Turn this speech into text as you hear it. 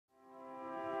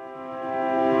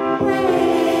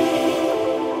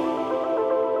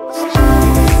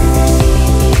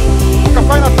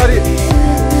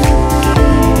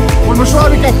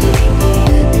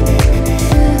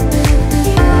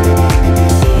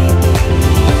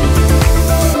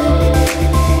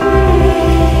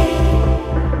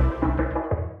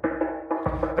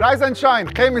رايز اند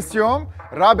شاين خامس يوم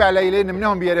رابع ليلة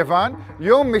منهم بيريفان.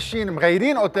 اليوم ماشيين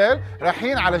مغيرين اوتيل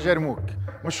رايحين على جرموك.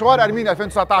 مشوار ارمينيا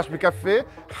 2019 بكفي،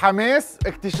 حماس،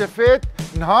 اكتشافات،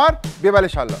 نهار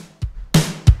ببلش هلا.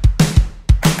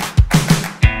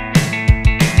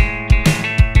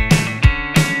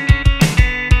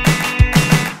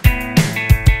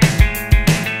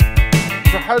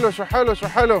 شو حلو شو حلو شو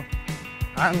حلو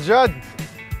عن جد.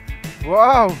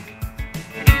 واو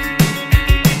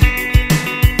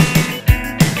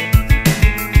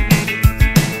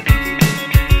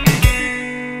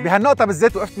بهالنقطة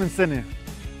بالذات وقفت من سنة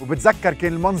وبتذكر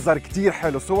كان المنظر كتير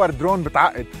حلو، صور درون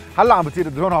بتعقد، هلا عم بطير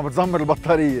درون وعم بتزمر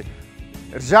البطارية.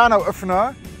 رجعنا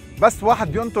وقفنا بس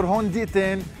واحد بينطر هون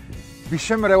دقيقتين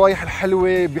بيشم روايح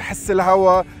الحلوة، بيحس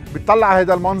الهواء، بيطلع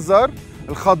هذا المنظر،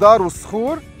 الخضار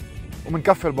والصخور،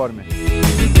 ومنكفي البارمة.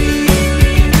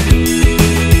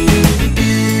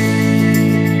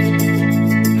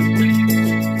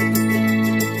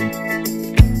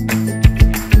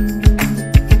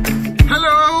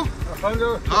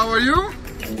 Hello. How are you?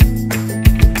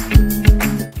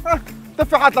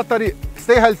 تفاحات للطريق.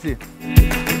 Stay healthy.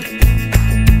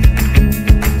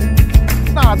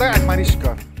 نعم ضيعت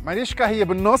مانيشكا. مانيشكا هي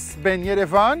بالنص بين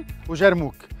يريفان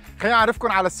وجرموك. خلينا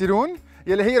نعرفكم على سيرون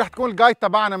يلي هي رح تكون الجايد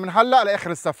تبعنا من هلا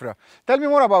لاخر السفره. Tell me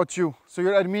more about you. So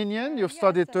you're Armenian, you've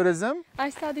studied tourism. I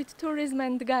studied tourism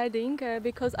and guiding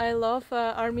because I love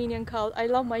Armenian culture. I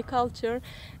love my culture,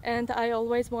 and I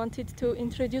always wanted to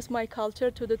introduce my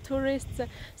culture to the tourists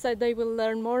so they will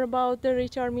learn more about the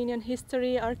rich Armenian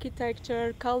history, architecture,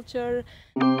 culture.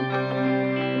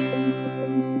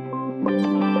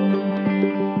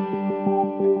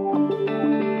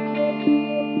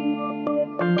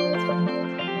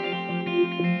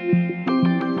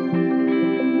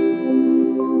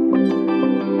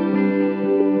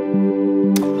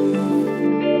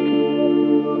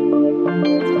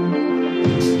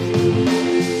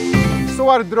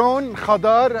 صور درون،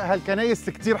 خضار، هالكنايس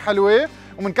كتير حلوة،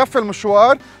 ومنكفي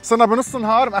المشوار. صرنا بنص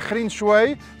النهار مأخرين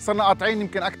شوي، صرنا قاطعين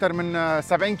يمكن أكثر من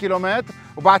 70 كيلومتر،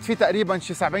 وبعد في تقريبا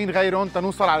شي 70 غيرهم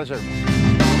تنوصل على جرموك.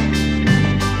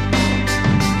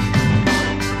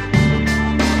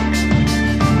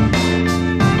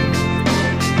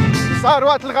 صار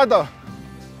وقت الغداء.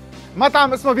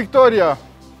 مطعم اسمه فيكتوريا.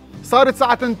 صارت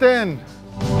الساعة 2.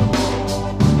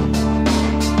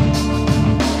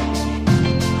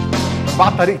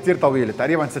 بعد طريق كتير طويل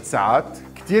تقريبا 6 ساعات،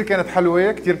 كتير كانت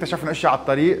حلوة، كتير اكتشفنا اشياء على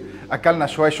الطريق، اكلنا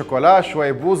شوي شوكولا،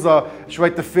 شوي بوظة، شوي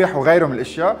تفاح وغيره من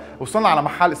الاشياء، وصلنا على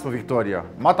محل اسمه فيكتوريا،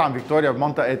 مطعم فيكتوريا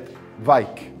بمنطقة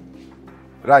فايك.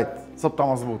 رايت،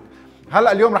 صبتها مزبوط.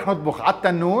 هلا اليوم رح نطبخ على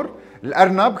التنور،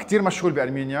 الارنب كتير مشهور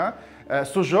بارمينيا،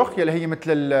 سجق يلي هي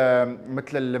مثل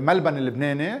الملبن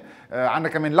اللبناني، عندنا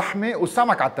كمان لحمة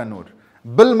وسمك على التنور.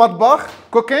 بالمطبخ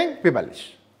كوكينج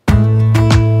ببلش.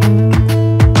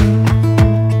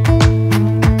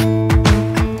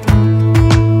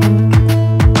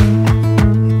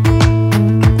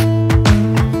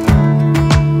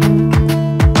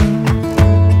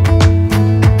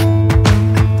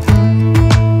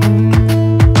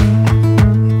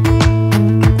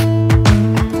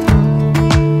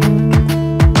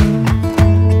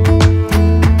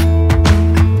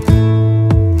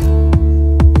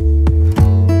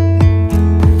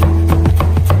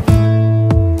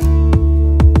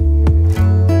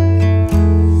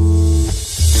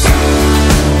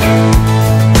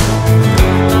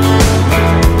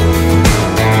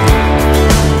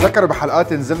 تذكروا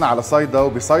بحلقات نزلنا على صيدا،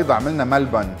 وبصيدا عملنا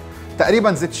ملبن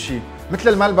تقريبا زيت شي مثل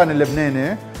الملبن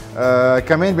اللبناني،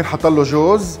 كمان بينحط له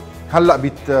جوز، هلا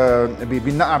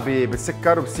بينقع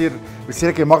بالسكر وبصير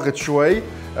هيك يمغط شوي،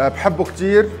 بحبه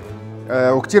كثير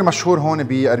وكثير مشهور هون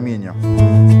بارمينيا.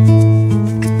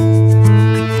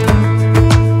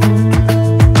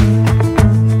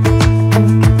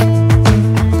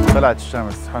 طلعت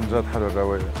الشمس عن جد حلو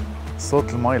الرواية،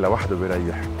 صوت المي لوحده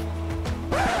بيريح.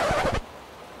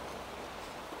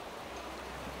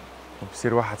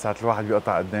 وبصير واحد ساعة الواحد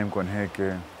بيقطع قدامكم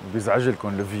هيك بيزعجلكم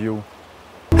الفيو.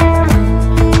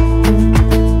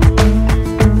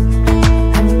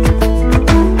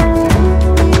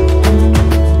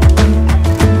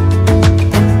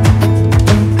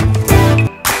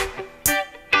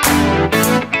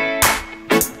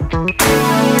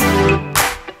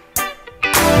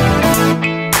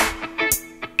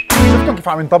 شفتم كيف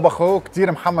عم ينطبخوا؟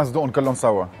 كثير محمس ذوقهم كلهم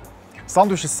سوا.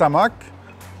 ساندويش السمك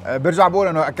برجع بقول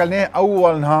انه اكلناه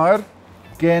اول نهار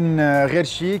كان غير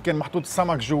شيء، كان محطوط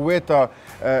السمك جواتها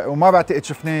وما بعتقد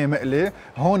شفناه مقلي.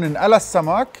 هون انقلى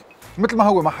السمك مثل ما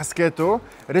هو مع حسكاته،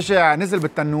 رجع نزل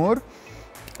بالتنور،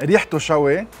 ريحته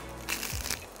شوي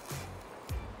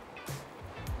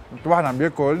شفت واحد عم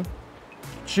بياكل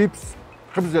شيبس،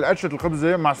 خبزه قرشة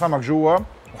الخبزه مع سمك جوا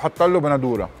وحط له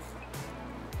بندوره.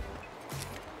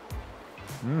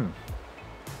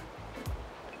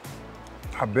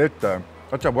 حبيت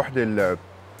اطيب وحده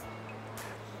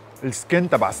السكن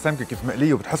تبع السمكه كيف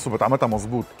مقليه وبتحسوا بطعمتها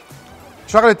مزبوط.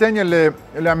 الشغله الثانيه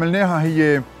اللي عملناها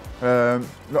هي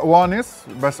القوانص،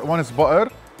 بس قوانص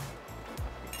بقر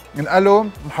نقلوا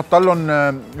نحط لهم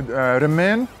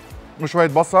رمان وشويه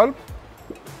بصل.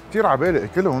 كثير عبالي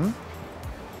اكلهم.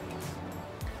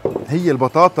 هي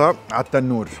البطاطا على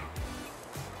التنور.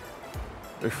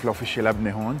 اف لو في شي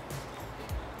لبنه هون،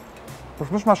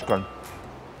 بس مش مشكل،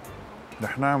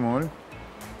 رح نعمل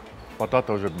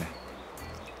بطاطا وجبنه.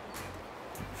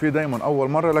 في دايما اول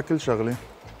مره لكل شغله.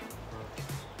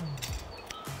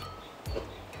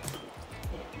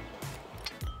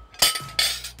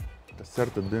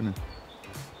 كسرت الدنيا.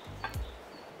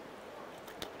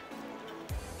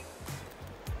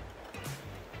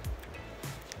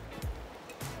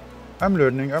 I'm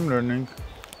learning.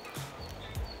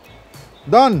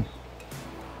 done.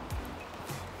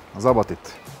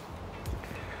 زبطت.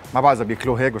 ما بعرف اذا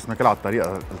بياكلوه هيك، بس بناكلها على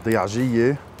الطريقه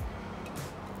الضيعجيه.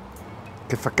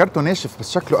 كنت فكرته ناشف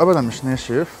بس شكله ابدا مش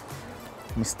ناشف،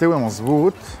 مستوي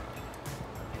مزبوط.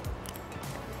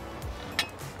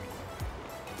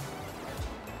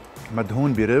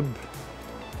 مدهون برب.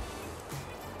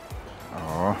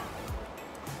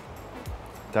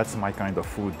 That's my kind of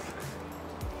food.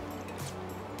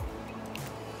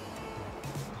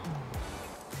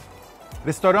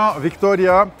 ريستوران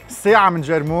فيكتوريا ساعة من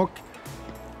جرموك.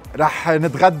 رح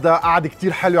نتغدى قعدة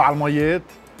كتير حلوة على الميات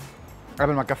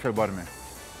قبل ما نكفي البرمة.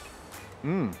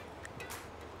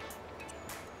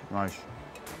 ماشي.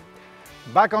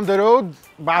 باك اون ذا رود.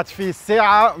 بعد في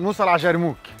ساعة بنوصل على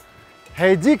جرموك.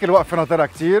 هيديك الوقفة ناطرها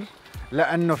كتير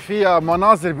لأنه فيها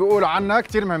مناظر بيقولوا عنها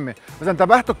كتير مهمة. إذا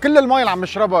انتبهتوا كل المي اللي عم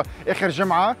نشربها آخر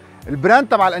جمعة البراند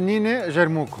تبع القنينة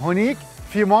جرموك. هونيك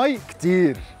في مي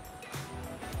كتير.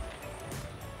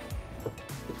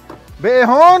 بقي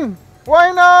هون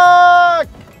وينك؟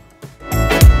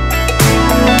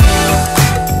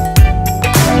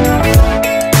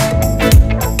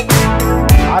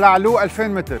 على علو 2000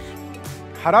 متر.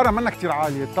 حرارة منا كتير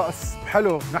عالية، الطقس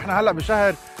حلو، نحن هلا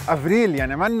بشهر افريل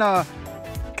يعني منا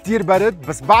كتير برد،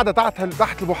 بس بعدها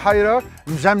تحت البحيرة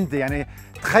مجمدة. يعني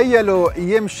تخيلوا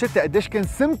ايام الشتاء قديش كان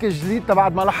سمك الجليد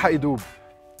بعد ما لحق يدوب.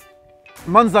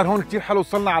 منظر هون كتير حلو.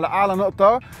 وصلنا على اعلى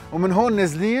نقطة ومن هون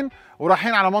نازلين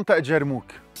ورايحين على منطقة جرموك.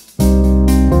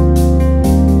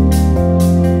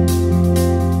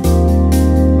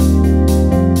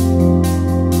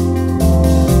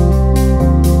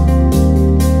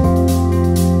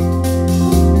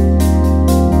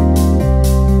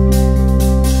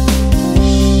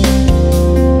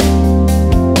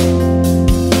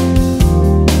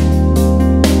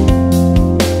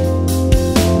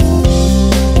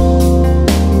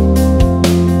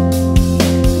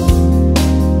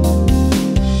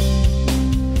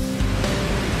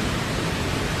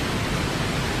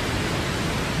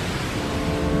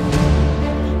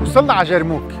 وصلنا على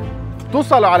جرموك.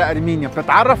 بتوصلوا على ارمينيا،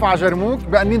 بتتعرفوا على جرموك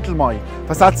بقنينة المي.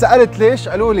 فساعات سألت ليش،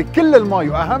 قالوا لي كل المي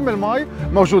واهم المي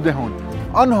موجودة هون.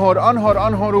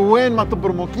 انهر وين ما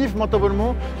تبرموا كيف ما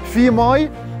تبرموا في مي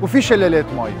وفي شلالات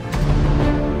مي.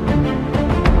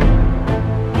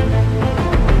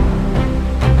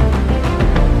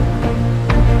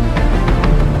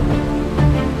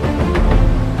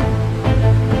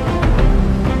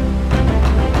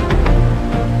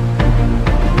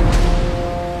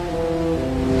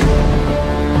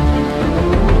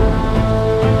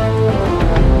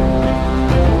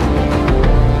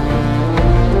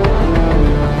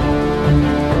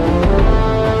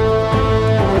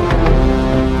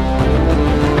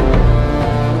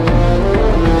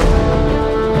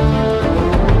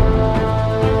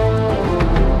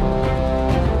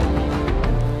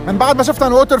 من بعد ما شفنا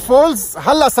الووتر فولز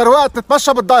هلا صار وقت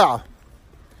نتمشى بالضيعه.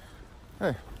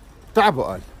 ايه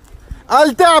تعبوا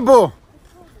قال تعبوا.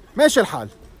 ماشي الحال،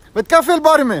 بتكفي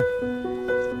البرمه.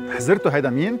 حزرتوا هيدا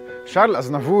مين؟ شارل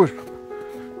أزنافور.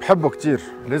 بحبه كتير،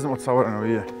 لازم اتصور انا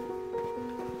وياه.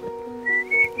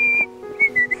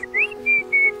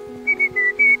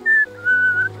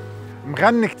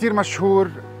 مغني كتير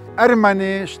مشهور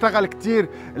أرمني، اشتغل كتير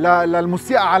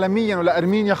للموسيقى عالميا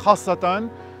ولأرمينيا خاصة،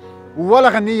 ولا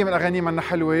غنية من أغانيه منا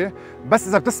حلوة، بس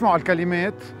إذا بتسمعوا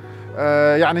الكلمات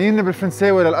يعني هن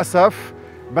بالفرنساوي للأسف،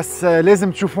 بس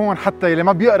لازم تشوفون حتى اللي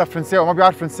ما بيقرا فرنساوي وما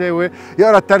بيعرف فرنساوي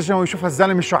يقرا الترجمة ويشوف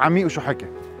هالزلمة شو عميق وشو حكى.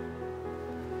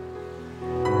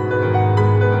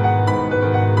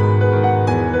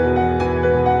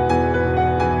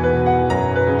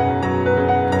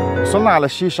 وصلنا على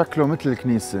شيء شكله مثل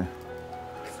الكنيسة.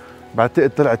 بعتقد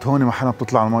طلعت هون محلها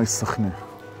بتطلع المي السخنة.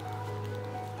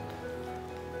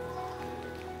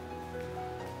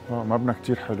 مبنى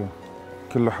كتير حلو،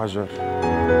 كله حجر.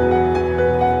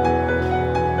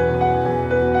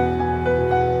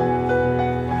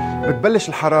 بتبلش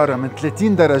الحرارة من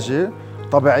 30 درجة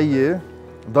طبيعية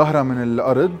ظاهرة من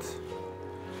الأرض،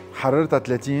 حرارتها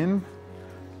 30،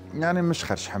 يعني مش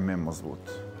خرج حمام مزبوط.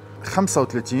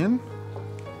 35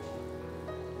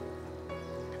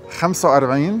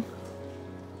 45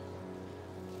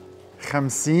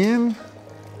 50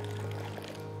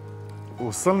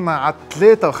 وصلنا على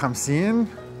 53.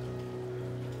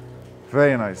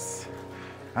 فيري نايس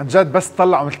عن جد، بس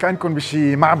طلعوا مثل كأنكم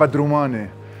بشي معبد روماني.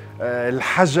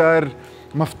 الحجر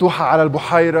مفتوحة على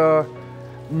البحيرة،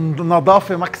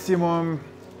 نظافة ماكسيموم،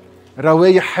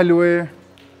 روايح حلوة.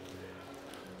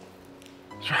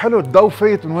 شو حلو الضوء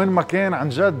فايت من وين ما كان، عن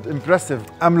جد امبرسيف.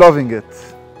 I'm loving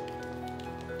it.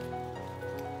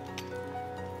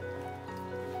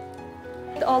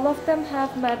 All of them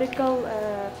have medical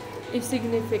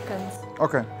significance.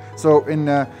 Okay, so in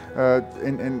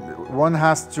one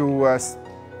has to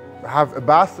have a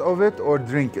bath of it or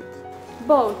drink it.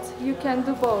 Both. You can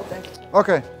do both actually.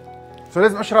 Okay, so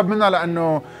لازم اشرب منها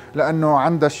لانه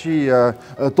عندها شيء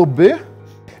طبي.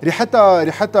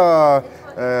 ريحتها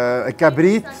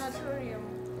كبريت.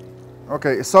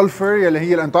 اوكي، سلفر يلي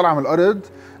هي اللي طالعه من الارض،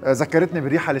 ذكرتني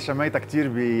بالريحه اللي شميتها كثير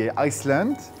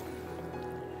بايسلاند.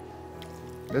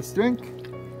 Let's drink.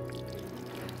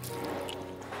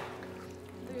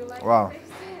 واو،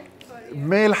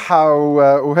 مالحة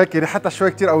وهيك ريحتها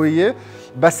شوي كتير قوية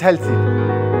بس هيلثي.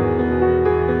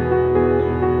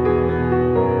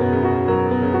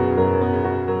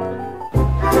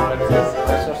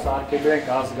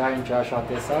 ազգային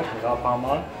ճաշատեսակ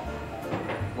ղափաման,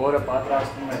 որը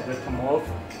պատրաստվում է դդմով,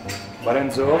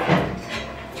 բրնձով,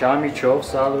 չամիչով,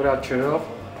 սալուրա ջրով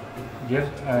եւ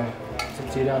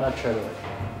ցիցիլիանա ջրով։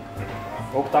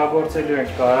 Օգտագործելու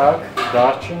ենք կարագ,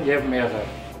 դարչին եւ մեղր։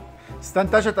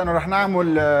 استنتجت انه رح نعمل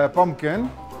بامكن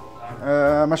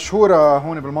مشهورة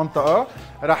هون بالمنطقة،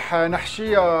 رح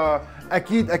نحشيها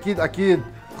اكيد اكيد اكيد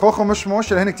خوخو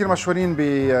مشمش اللي هن كثير مشهورين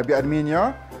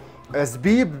بارمينيا،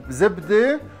 زبيب،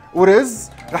 زبدة ورز.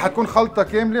 رح تكون خلطة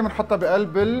كاملة بنحطها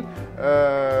بقلب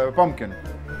البامكن.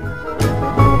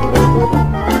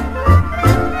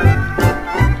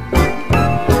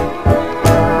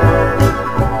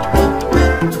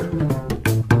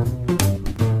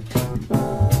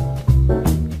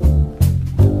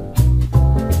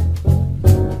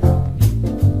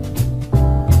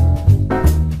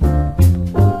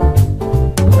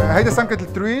 هيدا سمكة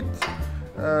الترويت،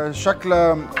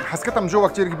 شكلها حسكتها من جوا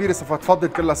كتير كبيرة، سوف تفضل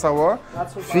كلها سوا.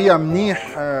 فيها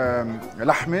منيح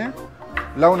لحمة،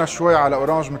 لونها شوي على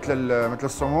اورانج مثل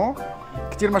السمو،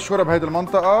 كتير مشهورة بهيدي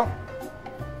المنطقة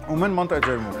ومن منطقة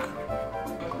جرموك.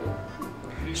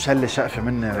 شلة شقفة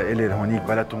مني لإلي هونيك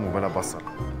بلا توم وبلا بصل،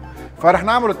 فرح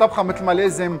نعمل الطبخة مثل ما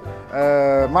لازم،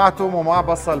 مع توم ومع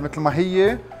بصل مثل ما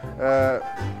هي.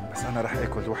 بس أنا رح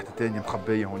آكل وحدة تانية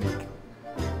مخبية هونيك.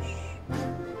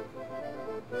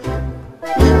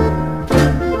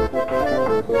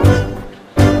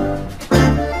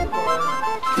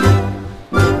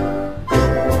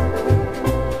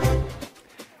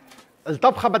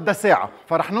 الطبخة بدها ساعة،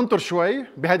 فرح ننطر شوي.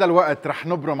 بهذا الوقت رح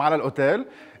نبرم على الأوتيل.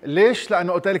 ليش؟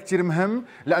 لأنه أوتيل كتير مهم،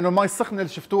 لأنه المي السخنة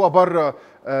اللي شفتوها برا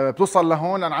بتوصل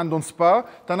لهون لأن عندهم سبا.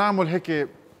 تنعمل هيك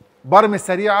برمة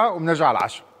سريعة وبنرجع على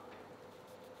العشاء.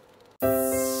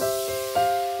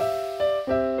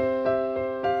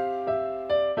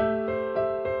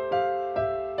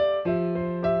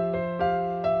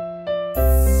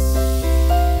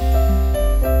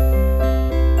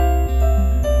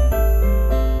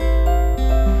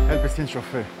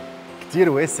 شوفيه كتير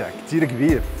واسع، كتير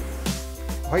كبير.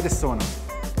 وهيدي السونا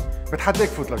بتحداك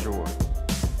فوت لجوا.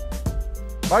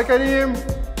 باي كريم.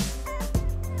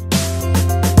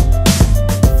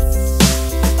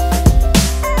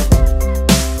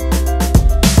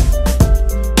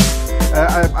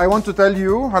 I want to tell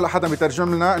you، هلا حدا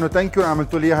بيترجم لنا انه ثانك يو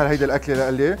عملتوا لي اياها هيدي الاكله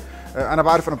لإلي. انا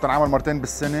بعرف انه بتنعمل مرتين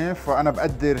بالسنه، فانا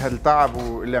بقدر هالتعب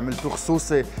واللي عملتوه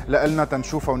خصوصي لإلنا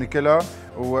تنشوفها وناكلها،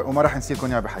 وما راح نسيلكم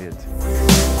اياها بحياتي.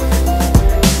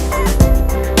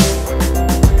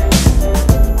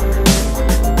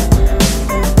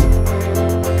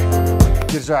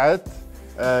 كثير جعت،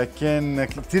 كان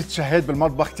كثير تشهيت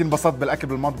بالمطبخ، كثير انبسطت بالاكل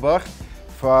بالمطبخ.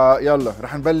 فيلا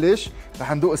رح نبلش.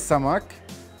 رح ندوق السمك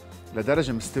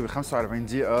لدرجه مستوي 45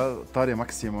 دقيقه طاري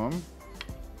ماكسيموم.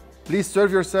 Please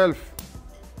serve yourself.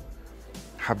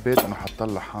 حبيت انه حط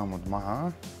لها حامض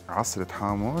معها، عصرة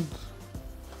حامض.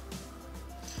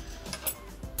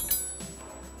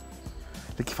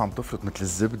 ليك كيف عم تفرط مثل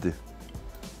الزبده.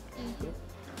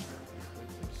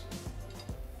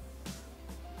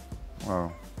 واو،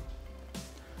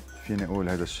 فيني اقول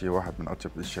هذا الشيء واحد من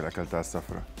اطيب الاشياء اللي اكلتها على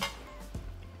السفره.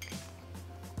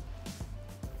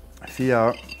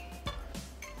 فيها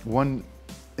one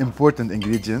important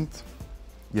ingredient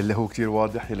يلي هو كتير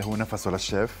واضح، يلي هو نفسه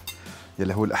للشيف،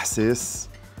 يلي هو الاحساس.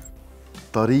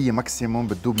 طريه ماكسيموم،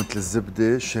 بتدوب مثل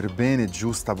الزبده، شربانه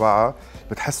الجوس تبعها،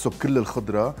 بتحسه بكل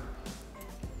الخضره.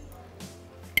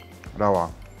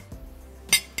 روعه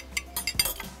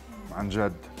عن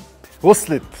جد.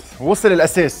 وصل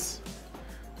الاساس.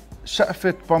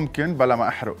 شقفه بامكن بلا ما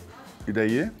احرق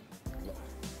ايدي.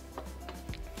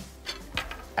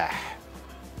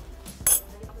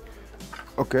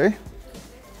 اوكي.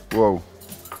 واو.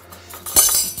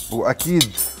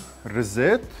 واكيد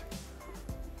الرزات.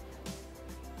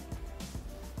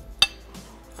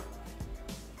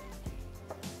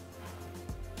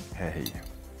 ها هي.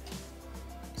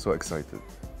 So excited.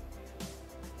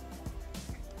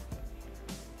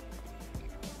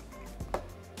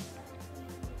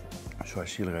 شو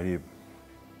هالشي الغريب،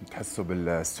 بتحسه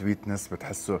بالسويتنس،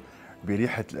 بتحسه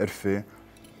بريحة القرفة،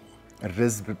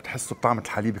 الرز بتحسه بطعم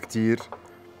الحليب كتير،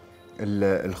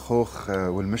 الخوخ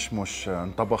والمشمش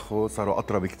انطبخوا صاروا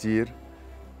أطرى بكتير.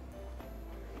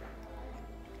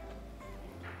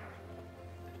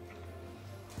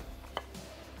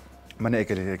 ماني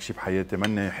اكل هيك شيء بحياتي،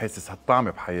 ماني حاسس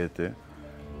هالطعم بحياتي.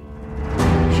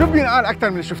 شو بينقال أكثر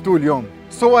من اللي شفتوه اليوم؟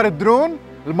 صور الدرون،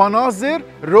 المناظر،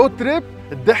 الرود تريب،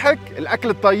 الضحك، الأكل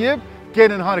الطيب.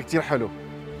 كان نهار كتير حلو.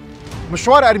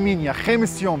 مشوار أرمينيا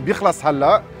 5 يوم بيخلص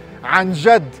هلأ. عن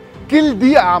جد كل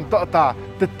دقيقة عم تقطع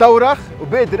تتورخ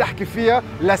وبقدر أحكي فيها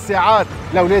لساعات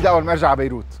لأولادي أول ما أرجع على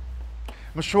بيروت.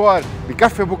 مشوار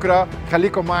بكفي بكرة،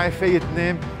 خليكم معي. فايت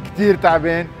نام كتير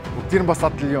تعبان وكتير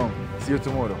انبسطت اليوم. See you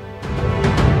tomorrow.